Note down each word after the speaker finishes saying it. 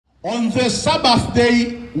On the Sabbath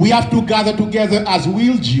day, we have to gather together as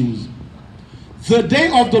real Jews. The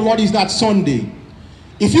day of the Lord is not Sunday.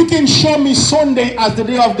 If you can show me Sunday as the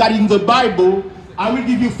day of God in the Bible, I will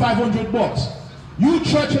give you $500. You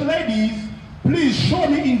church ladies, please show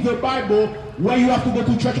me in the Bible where you have to go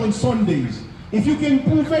to church on Sundays. If you can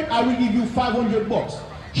prove it, I will give you $500.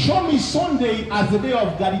 Show me Sunday as the day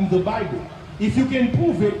of God in the Bible. If you can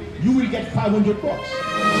prove it, you will get $500.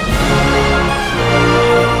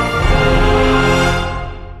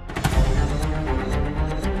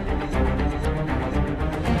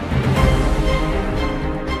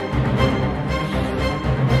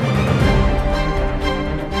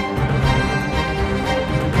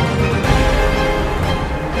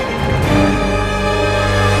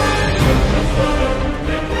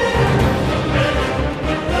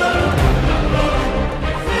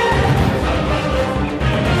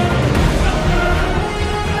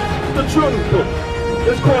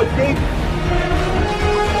 It's called David.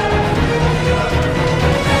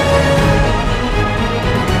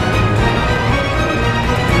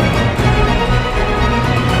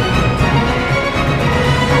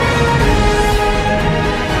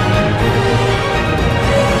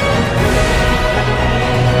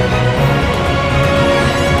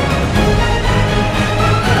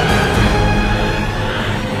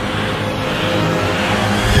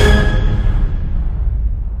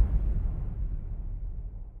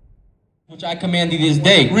 Which I command thee this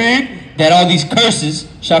day. Read. That all these curses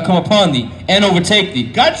shall come upon thee and overtake thee.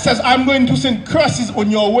 God says, I'm going to send curses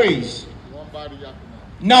on your ways.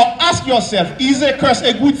 Now ask yourself, is a curse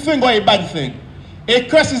a good thing or a bad thing? A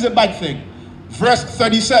curse is a bad thing. Verse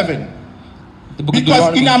 37.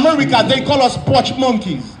 Because in America, they call us porch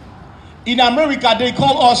monkeys. In America, they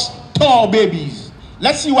call us tall babies.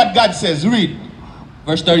 Let's see what God says. Read.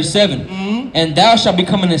 Verse 37. And thou shalt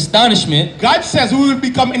become an astonishment. God says we will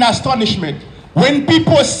become an astonishment. When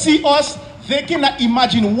people see us, they cannot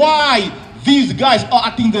imagine why these guys are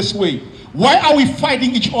acting this way. Why are we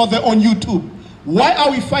fighting each other on YouTube? Why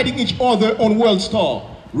are we fighting each other on World Star?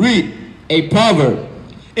 Read. A proverb.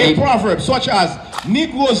 A proverb such as,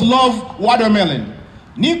 Negroes love watermelon.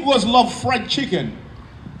 Negroes love fried chicken.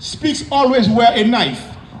 Speaks always wear a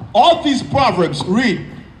knife. All these proverbs, read.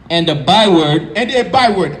 And a byword. And a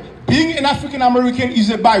byword. Being an African American is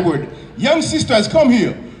a byword. Young sisters, come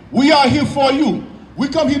here. We are here for you. We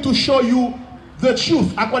come here to show you the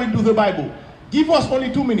truth according to the Bible. Give us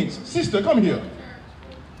only 2 minutes. Sister, come here.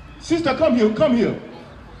 Sister, come here. Come here.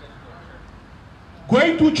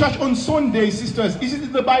 Going to church on Sunday, sisters, is it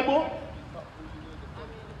in the Bible?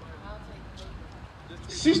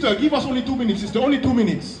 Sister, give us only 2 minutes, sister. Only 2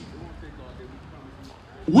 minutes.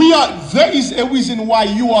 There is a reason why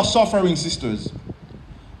you are suffering, sisters.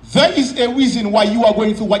 There is a reason why you are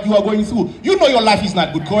going through what you are going through. You know your life is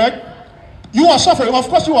not good, correct? You are suffering. Of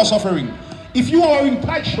course you are suffering. If you are wearing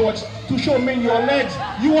tight shorts to show men your legs,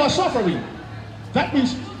 you are suffering. That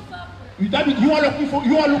means you are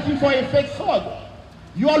looking for a fake thug.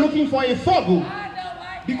 You are looking for a thug.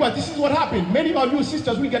 Because this is what happened. Many of you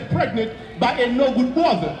sisters will get pregnant by a no good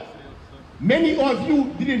brother. Many of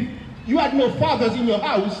you had no fathers in your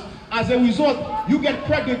house. As a result, you get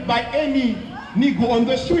pregnant by any Negro on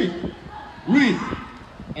the street. Read.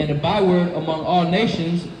 And a byword among all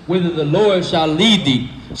nations, whither the Lord shall lead thee.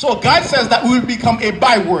 So God says that we will become a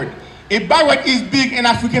byword. A byword is being an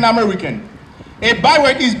African American. A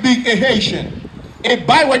byword is being a Haitian. A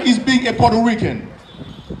byword is being a Puerto Rican,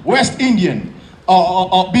 West Indian,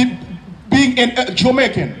 being a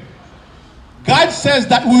Jamaican. God says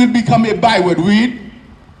that we will become a byword. Read.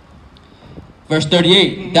 Verse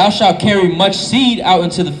 38. Thou shalt carry much seed out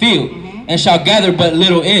into the field, and shall gather but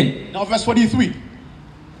little in. Now verse 43.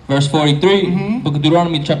 Verse 43, Book of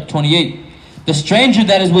Deuteronomy chapter 28. The stranger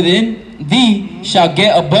that is within thee shall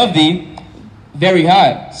get above thee very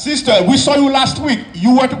high. Sister, we saw you last week.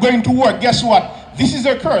 You were going to work. Guess what? This is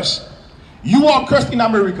a curse. You are cursed in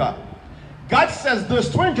America. God says the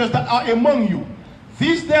strangers that are among you,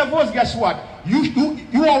 these devils, guess what?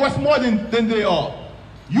 You are worth more than they are.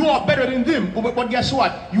 You are better than them. But guess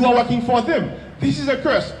what? You are working for them. This is a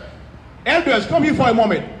curse. Elders, come here for a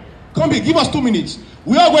moment. Come here, give us 2 minutes.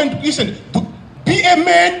 We are going to listen. Be a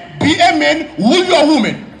man, rule your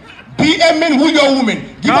woman. Be a man, rule your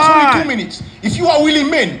woman. Give us only 2 minutes. If you are willing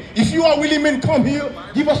men, come here.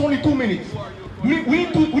 Give us only 2 minutes. We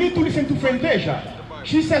need to listen to Fantasia.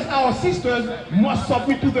 She says our sisters must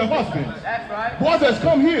submit to their husbands. That's right. Brothers,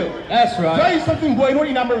 come here. That's right. There is something going on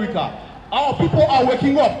in America. Our people are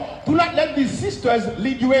waking up. Do not let these sisters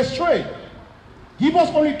lead you astray. Give us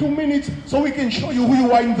only 2 minutes so we can show you who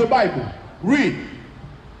you are in the Bible. Read.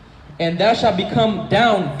 and thou shalt become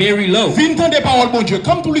down very low.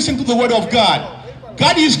 Come to listen to the word of God.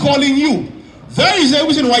 God is calling you. There is a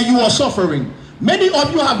reason why you are suffering. Many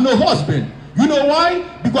of you have no husband. You know why?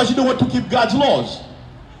 Because you don't want to keep God's laws.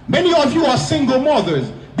 Many of you are single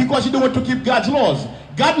mothers because you don't want to keep God's laws.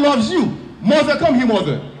 God loves you. Mother, come here,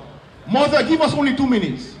 mother. Mother, give us only 2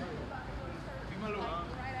 minutes.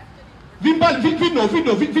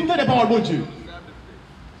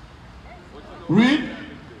 Read.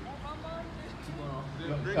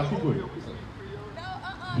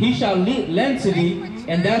 He shall lend to thee,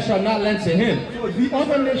 and thou shalt not lend to him. So the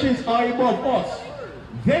other nations are above us.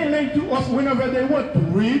 They lend to us whenever they want to.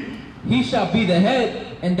 Read. He shall be the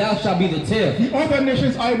head, and thou shalt be the tail. The other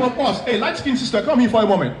nations are above us. Hey, light-skinned sister, come here for a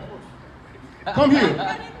moment. Come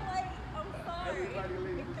here.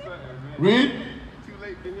 Read.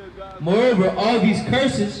 Moreover, all these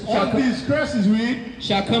curses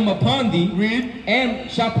shall come upon thee, read, and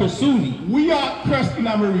shall pursue thee. We are cursed in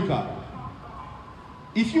America.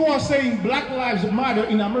 If you are saying Black Lives Matter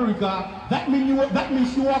in America, that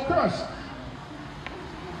means you are cursed.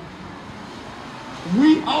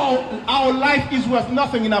 Our life is worth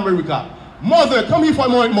nothing in America. Mother, come here for a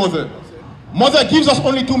moment, mother. Mother gives us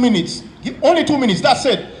only 2 minutes. Only 2 minutes, that's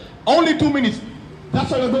it. Only 2 minutes.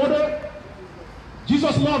 That's all your daughter?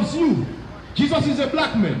 Jesus loves you. Jesus is a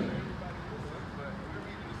black man.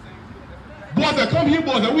 Brother, come here,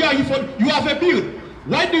 brother. We are here for you. Have a beard.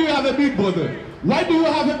 Why do you have a beard, brother? Why do you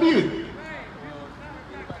have a beard?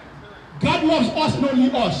 God loves us, not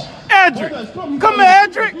only us. Edric, come here,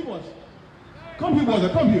 Edric. Come here, brother.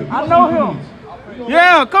 Come here. I know him.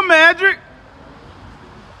 Yeah, come here, Edric.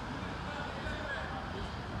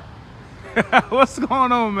 What's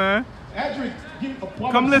going on, man? Edric,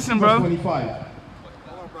 come listen, bro. 25.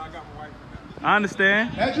 I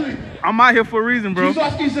understand. Edric, I'm out here for a reason, bro.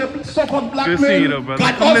 Jesus is a so-called black Good man. seeing you, though, brother.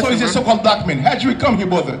 God Come also listen, is a bro. so-called black man. Edric, come here,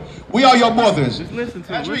 brother. We are your brothers. Just listen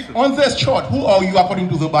to Edric, listen. on this chart, who are you according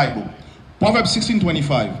to the Bible? Proverbs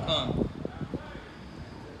 16:25.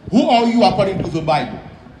 Who are you according to the Bible?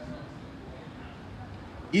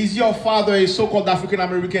 Is your father a so-called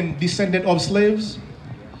African-American descendant of slaves?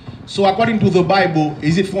 So according to the Bible,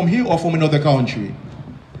 is it from here or from another country?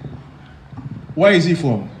 Where is he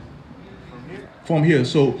from? From here.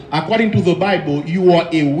 So according to the Bible, you are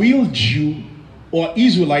a real Jew or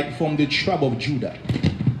Israelite from the tribe of Judah.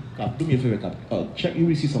 Cap, do me a favor, Cap. Check, you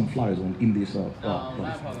will see some flyers in this.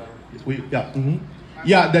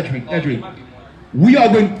 Yeah, that's right. We are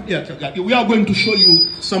going to show you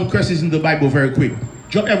some curses in the Bible very quick.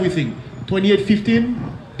 Drop everything. 28:15,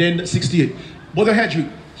 then 68. Brother Hedrick,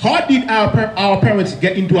 how did our parents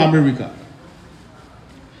get into America?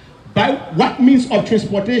 By what means of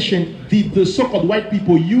transportation did the so-called white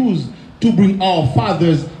people use to bring our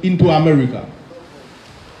fathers into America?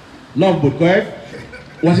 Love boat, correct?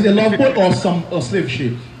 Was it a love boat or some slave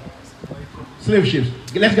ship? Slave ships.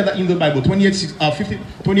 Let's get that in the Bible.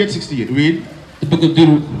 28:68. Read. The book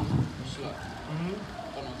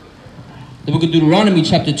of Deuteronomy,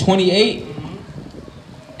 chapter 28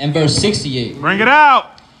 and verse 68. Bring it out.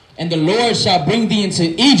 And the Lord shall bring thee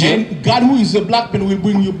into Egypt. And God, who is a black man, will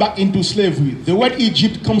bring you back into slavery. The word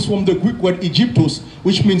Egypt comes from the Greek word Egyptos,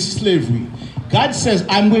 which means slavery. God says,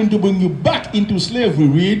 I'm going to bring you back into slavery.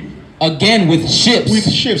 Read. Again with ships. With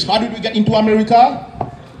ships. How did we get into America?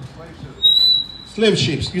 Slave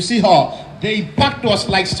ships. You see how they packed us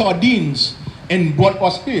like sardines and brought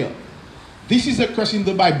us here. This is a curse in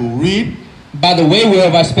the Bible. Read. By the way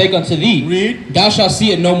whereof I spake unto thee, read, thou shalt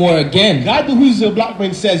see it no more again. God, who is a black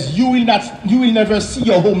man, says, you will never see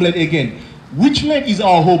your homeland again. Which land is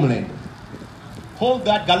our homeland? Hold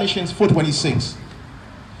that, Galatians 4:26.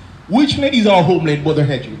 Which land is our homeland, Brother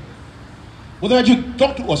Hedrick? Brother Hedrick,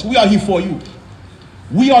 talk to us. We are here for you.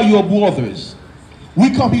 We are your brothers. We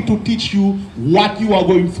come here to teach you what you are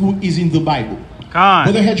going through is in the Bible.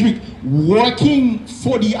 Brother Hedrick, working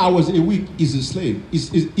 40 hours a week is a slave.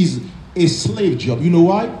 Is a slave job. You know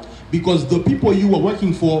why? Because the people you were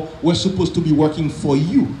working for were supposed to be working for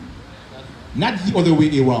you, not the other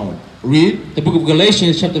way around. Read. The book of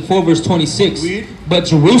Galatians chapter 4 verse 26. Read. But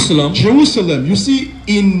Jerusalem, you see,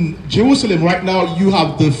 in Jerusalem right now you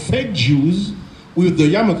have the fake Jews with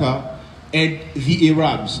the yarmulke and the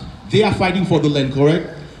Arabs. They are fighting for the land, correct?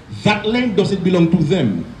 That land doesn't belong to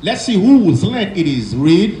them. Let's see whose land it is.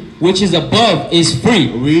 Read. Which is above is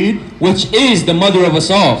free. Read. Which is the mother of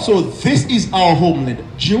us all. So this is our homeland.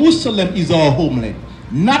 Jerusalem is our homeland,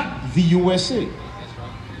 not the USA.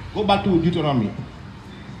 Go back to Deuteronomy.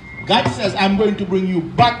 God says, I'm going to bring you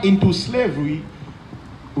back into slavery.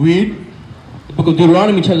 Read. The book of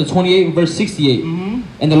Deuteronomy chapter 28 and verse 68.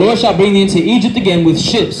 And the Lord shall bring thee into Egypt again with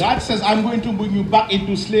ships. God says, I'm going to bring you back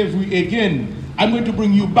into slavery again. I'm going to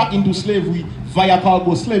bring you back into slavery via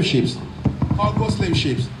cargo slave ships. Cargo slave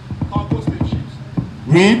ships. Cargo slave ships.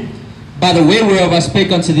 Read. By the way whereof I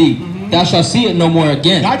spake unto thee, thou shalt see it no more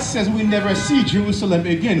again. God says we'll never see Jerusalem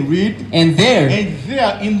again. Read. And there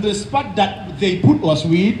in the spot that they put us,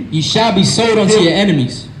 read. Ye shall be sold unto your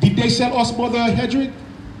enemies. Did they sell us, Brother Hedrick?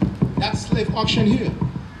 That slave auction here.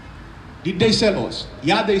 Did they sell us?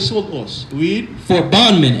 Yeah, they sold us. Read. For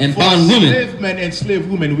bondmen and bondwomen. Slave men and slave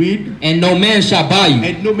women. Read. And no man shall buy you.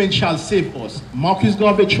 And no man shall save us. Marcus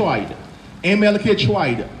Garvey tried. MLK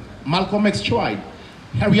tried. Malcolm X tried.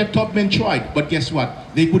 Harriet Tubman tried. But guess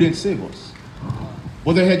what? They couldn't save us.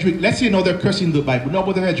 Brother Hedrick, let's see another curse in the Bible. Now,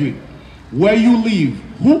 Brother Hedrick, where you live,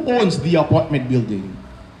 who owns the apartment building?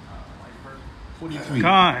 43.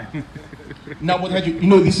 Now, Brother Hedrick, you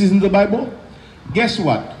know this is in the Bible? Guess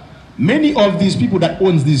what? Many of these people that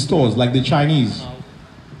owns these stores, like the Chinese,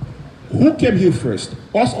 who came here first?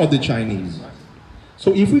 Us or the Chinese?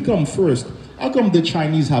 So if we come first, how come the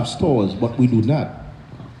Chinese have stores, but we do not?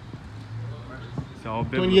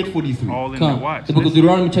 28:43. All in the watch. The book of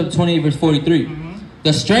Deuteronomy chapter 28 verse 43.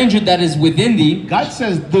 The stranger that is within thee, God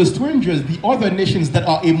says the strangers, the other nations that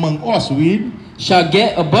are among us, read, shall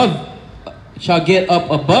get up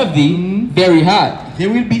above thee very high. They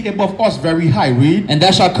will be above us very high, read. And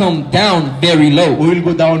thou shalt come down very low. We will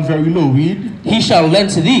go down very low, read. He shall lend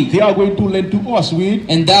to thee. They are going to lend to us, read.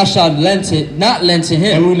 And thou shalt not lend to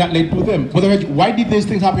him. And we will not lend to them. But why did these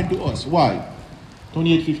things happen to us? Why?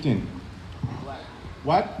 28:15.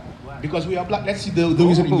 What? Because we are black. Let's see the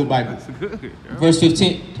reason in the Bible. Verse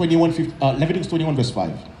 15. Leviticus 21 verse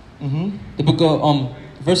 5. The book of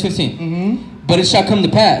verse 15. But it shall come to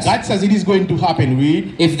pass. God says it is going to happen,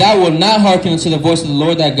 read. If thou wilt not hearken unto the voice of the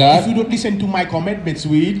Lord thy God. If you don't listen to my commandments,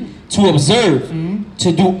 read. To observe,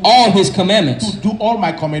 to do all his commandments. To do all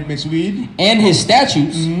my commandments, read. And his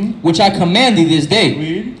statutes, which I command thee this day.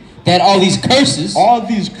 Read. That all these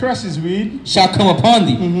curses, read, shall come upon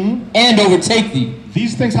thee and overtake thee.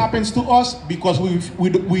 These things happens to us because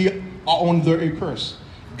we are under a curse.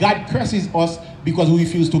 God curses us because we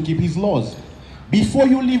refuse to keep his laws. Before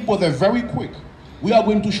you leave, brother, very quick, we are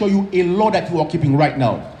going to show you a law that you are keeping right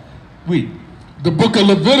now. Read. The book of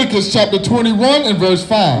Leviticus chapter 21 and verse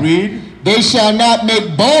 5. Read. They shall not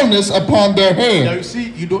make baldness upon their head. Now you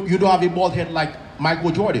see, you don't have a bald head like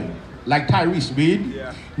Michael Jordan, like Tyrese. Read.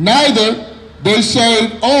 Yeah. Neither they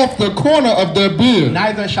shave off the corner of their beard.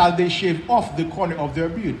 Neither shall they shave off the corner of their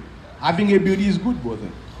beard. Having a beard is good, brother.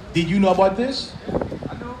 Did you know about this? I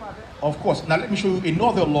know about that. Of course. Now let me show you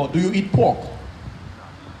another law. Do you eat pork?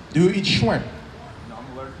 Do you eat shrimp? No,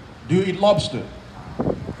 I'm allergic. Do you eat lobster?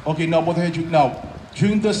 Okay, now, brother Hedrick, now,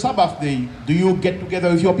 during the Sabbath day, do you get together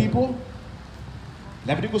with your people?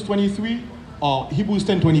 Leviticus 23 or Hebrews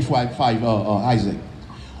 10:25, Isaac.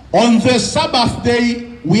 On the Sabbath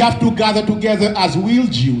day, we have to gather together as real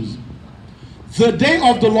Jews. The day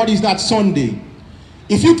of the Lord is not Sunday.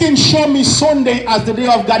 If you can show me Sunday as the day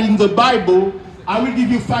of God in the Bible, I will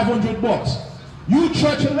give you $500. You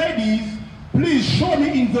church ladies, please show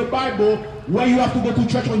me in the Bible where you have to go to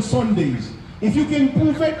church on Sundays. If you can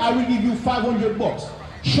prove it, I will give you $500.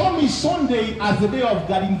 Show me Sunday as the day of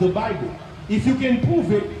God in the Bible. If you can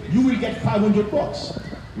prove it, you will get $500.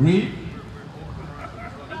 Read.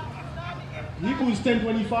 Hebrews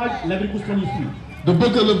 10:25, Leviticus 23. The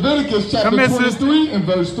book of Leviticus chapter 23 and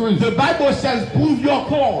verse 3. The Bible says, prove your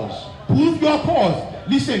cause. Prove your cause.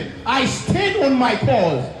 Listen, I stand on my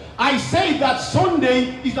cause. I say that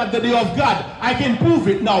Sunday is not the day of God. I can prove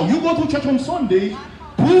it. Now, you go to church on Sunday,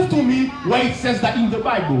 prove to me where it says that in the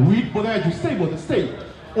Bible. Read, brother, you stay, brother, stay.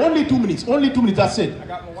 Only 2 minutes, that's it.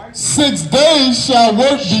 6 days shall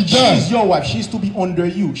work be done. She's your wife, she's to be under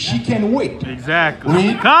you. She can wait. Exactly.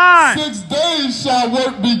 Read. 6 days shall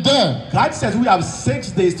work be done. God says we have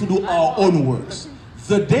 6 days to do our own works.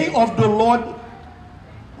 The day of the Lord,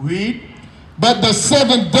 read. But the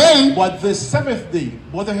seventh day. But the seventh day,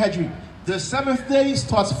 brother Hedrick, the seventh day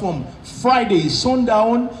starts from Friday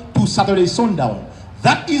sundown to Saturday sundown.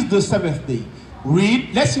 That is the seventh day. Read.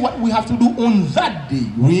 Let's see what we have to do on that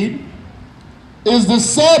day. Read. Is the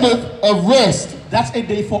Sabbath of rest. That's a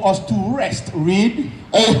day for us to rest. Read.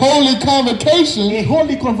 A holy convocation. A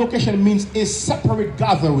holy convocation means a separate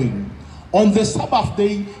gathering. On the Sabbath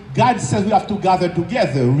day, God says we have to gather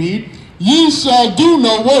together. Read. Ye shall do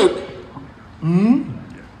no work.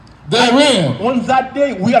 Therein. On that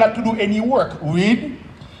day, we are not to do any work. Read.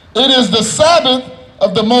 It is the Sabbath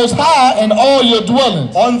of the Most High in all your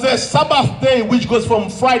dwellings. On the Sabbath day, which goes from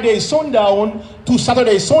Friday sundown to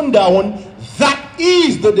Saturday sundown, that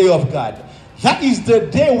is the day of God. That is the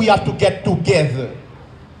day we have to get together.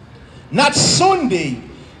 Not Sunday.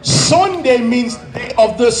 Sunday means day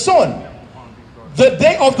of the sun. The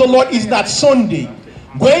day of the Lord is not Sunday.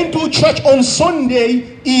 Going to church on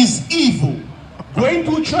Sunday is evil. Going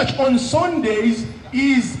to church on Sundays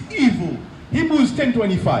is evil. Hebrews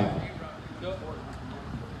 10:25.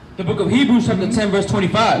 The book of Hebrews chapter 10 verse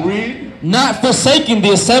 25. Read. Not forsaking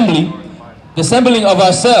the assembling of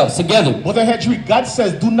ourselves together. Brother Hedrick, God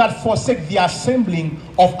says, do not forsake the assembling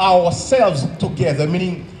of ourselves together.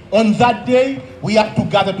 Meaning, on that day, we have to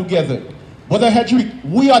gather together. Brother Hedrick,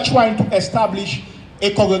 we are trying to establish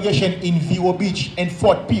a congregation in Vero Beach and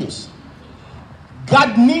Fort Pierce.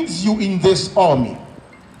 God needs you in this army.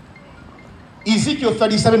 Ezekiel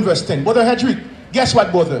 37 verse 10. Brother Hedrick, guess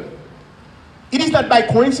what, brother? It is not by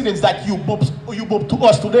coincidence that you both to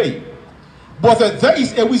us today. Brother, there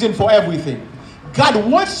is a reason for everything. God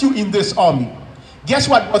wants you in this army. Guess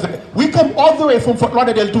what, brother? We come all the way from Fort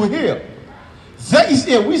Lauderdale to here. There is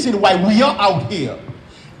a reason why we are out here.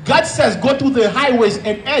 God says go to the highways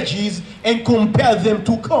and edges and compel them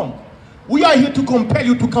to come. We are here to compel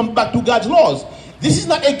you to come back to God's laws. This is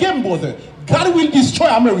not a game, brother. God will destroy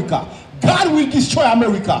America. God will destroy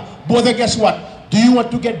America. Brother, guess what? Do you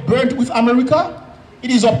want to get burnt with America?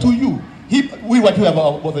 It is up to you. We want to have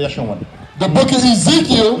Brother Yachaanan. The book of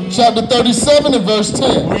Ezekiel, chapter 37 and verse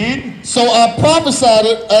 10. Read. So I prophesied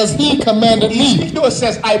it as he commanded me. Ezekiel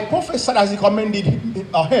says, I prophesied as he commanded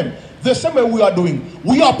him. The same way we are doing.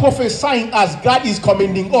 We are prophesying as God is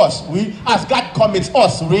commanding us. As God commands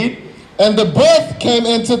us. Read. And the breath came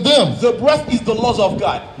into them. The breath is the laws of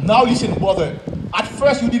God. Now listen, brother. At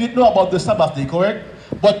first you didn't know about the Sabbath day, correct?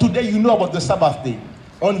 But today you know about the Sabbath day.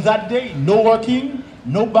 On that day, no working,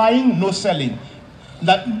 no buying, no selling.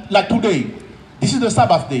 Like today, this is the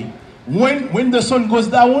Sabbath day. When the sun goes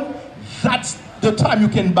down, that's the time you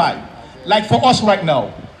can buy. Like for us right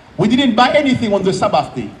now, we didn't buy anything on the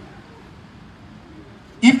Sabbath day.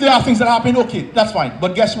 If there are things that happen, okay, that's fine.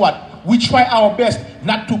 But guess what? We try our best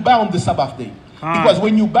not to buy on the Sabbath day. Because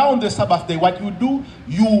when you buy on the Sabbath day, what you do,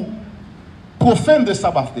 you profane the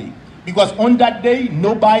Sabbath day. Because on that day,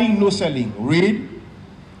 no buying, no selling. Read.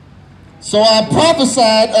 So I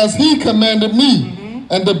prophesied as he commanded me,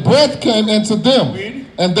 and the breath came into them, Read.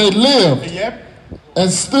 and they lived, Yep.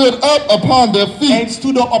 and stood up upon their feet, And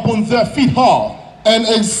stood up upon their feet hard. an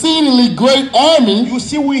exceedingly great army. You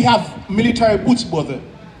see, we have military boots, brother.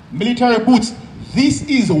 Military boots. This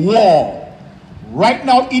is war. Right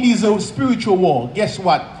now, it is a spiritual war. Guess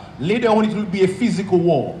what? Later on, it will be a physical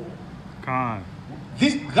war.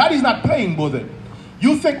 God is not playing, brother.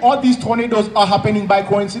 You think all these tornadoes are happening by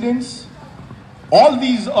coincidence? All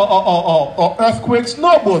these earthquakes?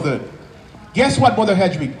 No, brother. Guess what, brother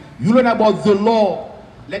Hedrick? You learn about the law.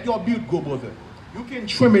 Let your beard go, brother. You can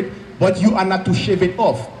trim it, but you are not to shave it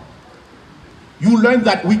off. You learn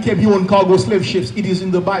that we came here on cargo slave ships. It is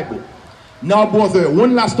in the Bible. Now, brother,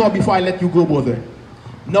 one last thought before I let you go, brother.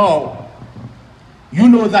 Now, you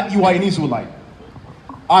know that you are an Israelite.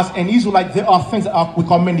 As an Israelite, there are things that are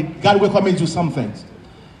recommended. God recommends you some things.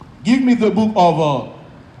 Give me the book of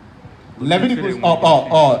Leviticus.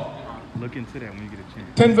 Look into that when you get a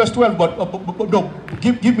chance. 10 verse 12. But no,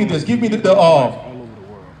 give me this. Give me the all over the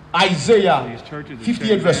world. Isaiah These churches are 58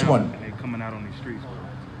 shutting verse down, 1. and they're coming out on these streets, bro.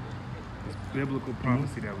 It's biblical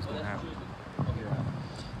prophecy that was going to happen.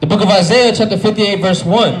 The book of Isaiah chapter 58 verse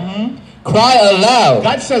 1. Cry aloud.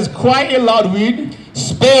 God says, cry aloud, read.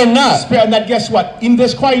 Spare not. Spare not, guess what? In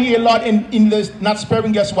this crying aloud and in this not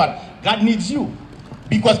sparing, guess what? God needs you.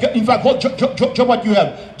 Because, in fact, drop what you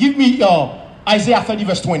have. Give me Isaiah 30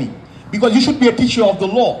 verse 20. Because you should be a teacher of the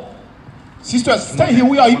law. Sisters, stay here.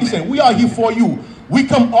 We are here. Listen, we are here for you. We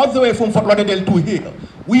come all the way from Fort Lauderdale to here.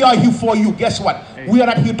 We are here for you. Guess what? We are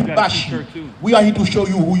not here to bash you. We are here to show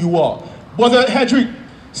you who you are. Brother Hedrick,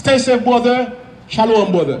 stay safe, brother.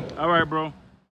 Shalom, brother. All right, bro.